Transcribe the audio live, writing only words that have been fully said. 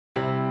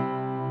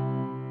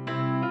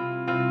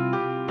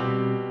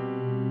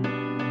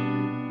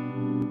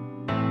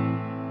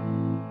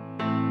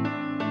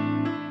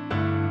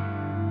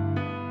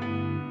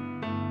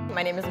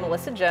My name is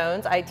Melissa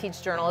Jones. I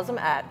teach journalism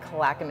at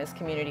Clackamas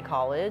Community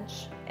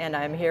College, and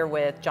I'm here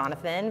with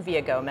Jonathan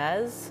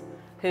Villagomez,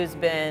 who's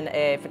been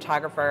a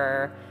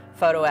photographer,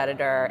 photo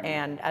editor,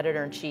 and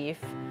editor-in-chief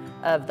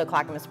of the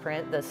Clackamas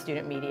Print, the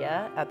student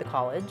media at the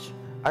college.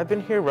 I've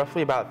been here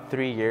roughly about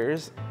 3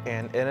 years,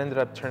 and it ended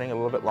up turning a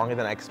little bit longer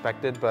than I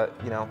expected, but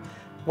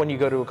when you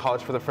go to a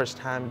college for the first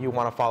time, you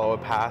want to follow a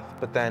path,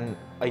 but then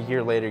a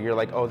year later, you're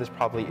like, oh, this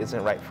probably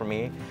isn't right for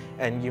me,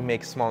 and you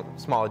make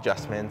small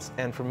adjustments.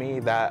 And for me,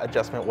 that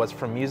adjustment was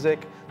from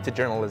music to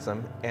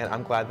journalism, and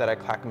I'm glad that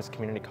at Clackamas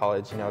Community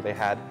College, they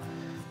had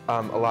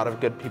a lot of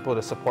good people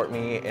to support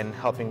me in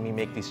helping me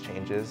make these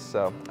changes,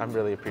 so I'm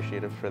really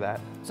appreciative for that.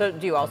 So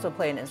do you also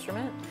play an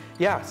instrument?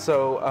 Yeah,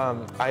 so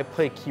I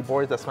play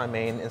keyboards, that's my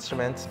main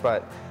instrument,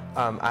 but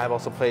I've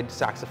also played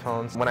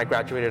saxophones. When I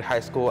graduated high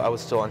school, I was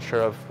still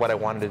unsure of what I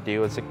wanted to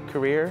do as a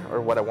career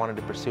or what I wanted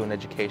to pursue in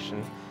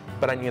education,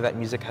 but I knew that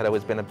music had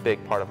always been a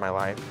big part of my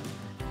life.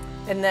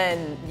 And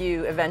then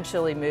you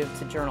eventually moved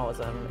to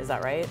journalism, is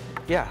that right?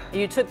 Yeah.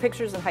 You took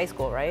pictures in high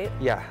school, right?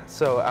 Yeah,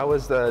 so I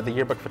was the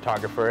yearbook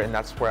photographer, and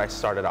that's where I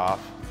started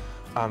off.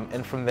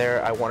 And from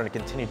there, I wanted to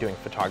continue doing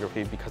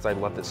photography because I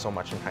loved it so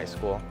much in high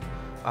school.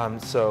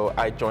 So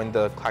I joined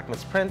the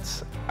Clackamas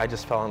Print. I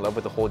just fell in love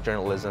with the whole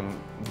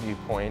journalism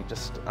viewpoint,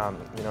 just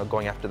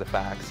going after the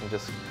facts, and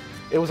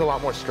it was a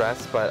lot more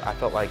stress, but I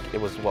felt like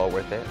it was well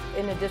worth it.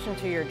 In addition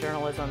to your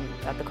journalism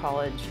at the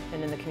college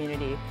and in the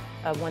community,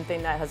 one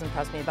thing that has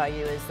impressed me about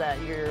you is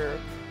that you're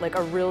like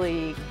a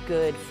really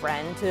good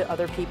friend to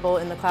other people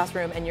in the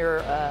classroom, and you're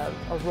a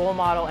role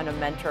model and a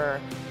mentor.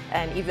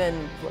 And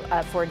even,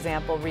 for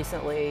example,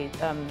 recently,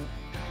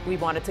 we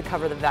wanted to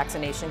cover the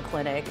vaccination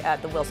clinic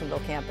at the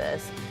Wilsonville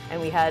campus,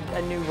 and we had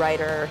a newer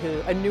writer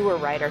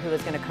who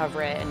was going to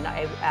cover it, and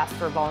I asked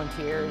for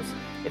volunteers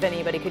if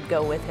anybody could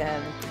go with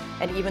him.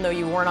 And even though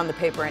you weren't on the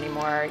paper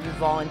anymore, you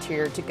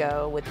volunteered to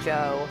go with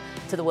Joe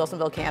to the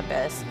Wilsonville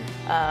campus.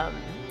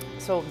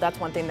 So that's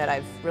one thing that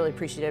I've really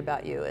appreciated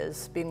about you,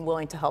 is being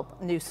willing to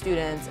help new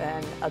students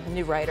and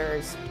new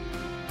writers.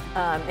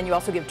 And you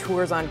also give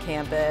tours on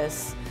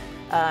campus.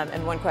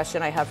 And one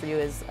question I have for you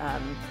is,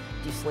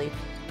 do you sleep?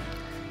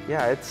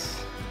 Yeah,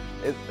 it's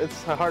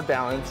a hard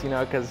balance,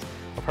 because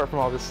apart from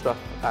all this stuff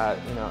at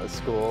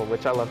school,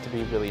 which I love to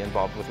be really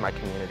involved with my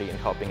community and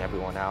helping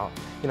everyone out.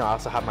 I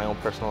also have my own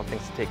personal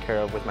things to take care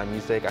of with my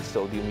music. I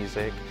still do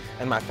music,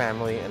 and my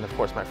family, and of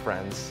course my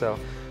friends. So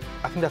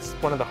I think that's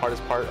one of the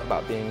hardest part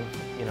about being,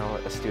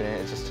 a student,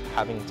 is just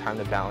having time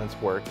to balance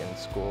work and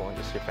school and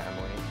just your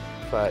family.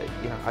 But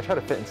I try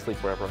to fit and sleep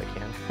wherever I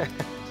can.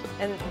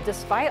 And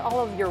despite all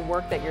of your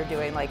work that you're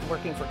doing, like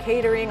working for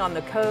catering on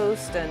the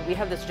coast, and we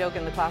have this joke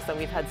in the class that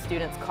we've had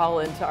students call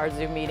into our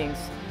Zoom meetings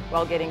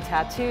while getting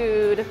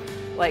tattooed,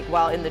 like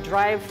while in the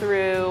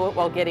drive-thru,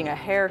 while getting a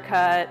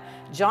haircut.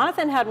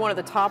 Jonathan had one of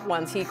the top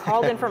ones. He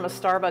called in from a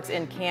Starbucks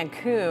in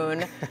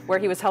Cancun where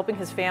he was helping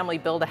his family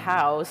build a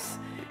house.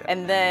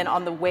 And then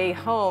on the way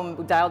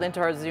home, dialed into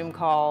our Zoom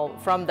call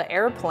from the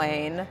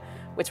airplane,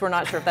 which we're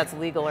not sure if that's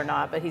legal or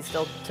not, but he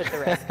still took the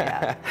risk,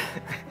 yeah.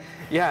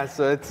 Yeah,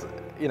 so it's,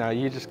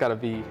 you just gotta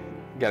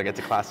get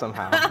to class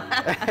somehow.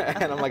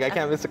 And I'm like, I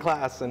can't miss a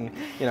class, and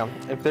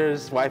if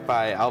there's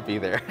Wi-Fi, I'll be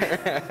there.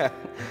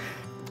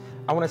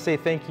 I wanna say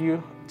thank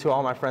you to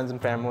all my friends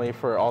and family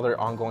for all their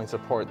ongoing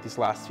support these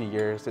last few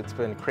years. It's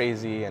been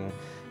crazy, and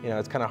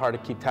it's kind of hard to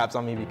keep tabs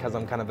on me because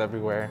I'm kind of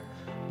everywhere.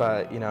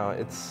 But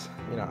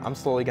I'm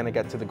slowly gonna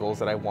get to the goals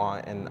that I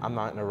want, and I'm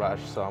not in a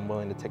rush, so I'm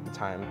willing to take the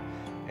time.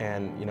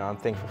 And I'm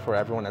thankful for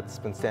everyone that's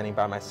been standing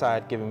by my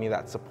side, giving me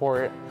that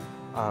support,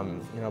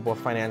 both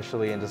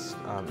financially and just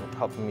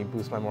helping me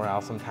boost my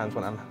morale sometimes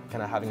when I'm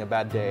kind of having a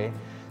bad day.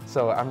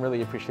 So I'm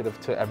really appreciative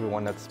to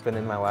everyone that's been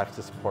in my life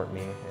to support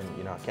me,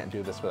 and I can't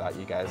do this without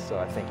you guys, so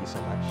I thank you so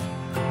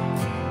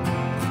much.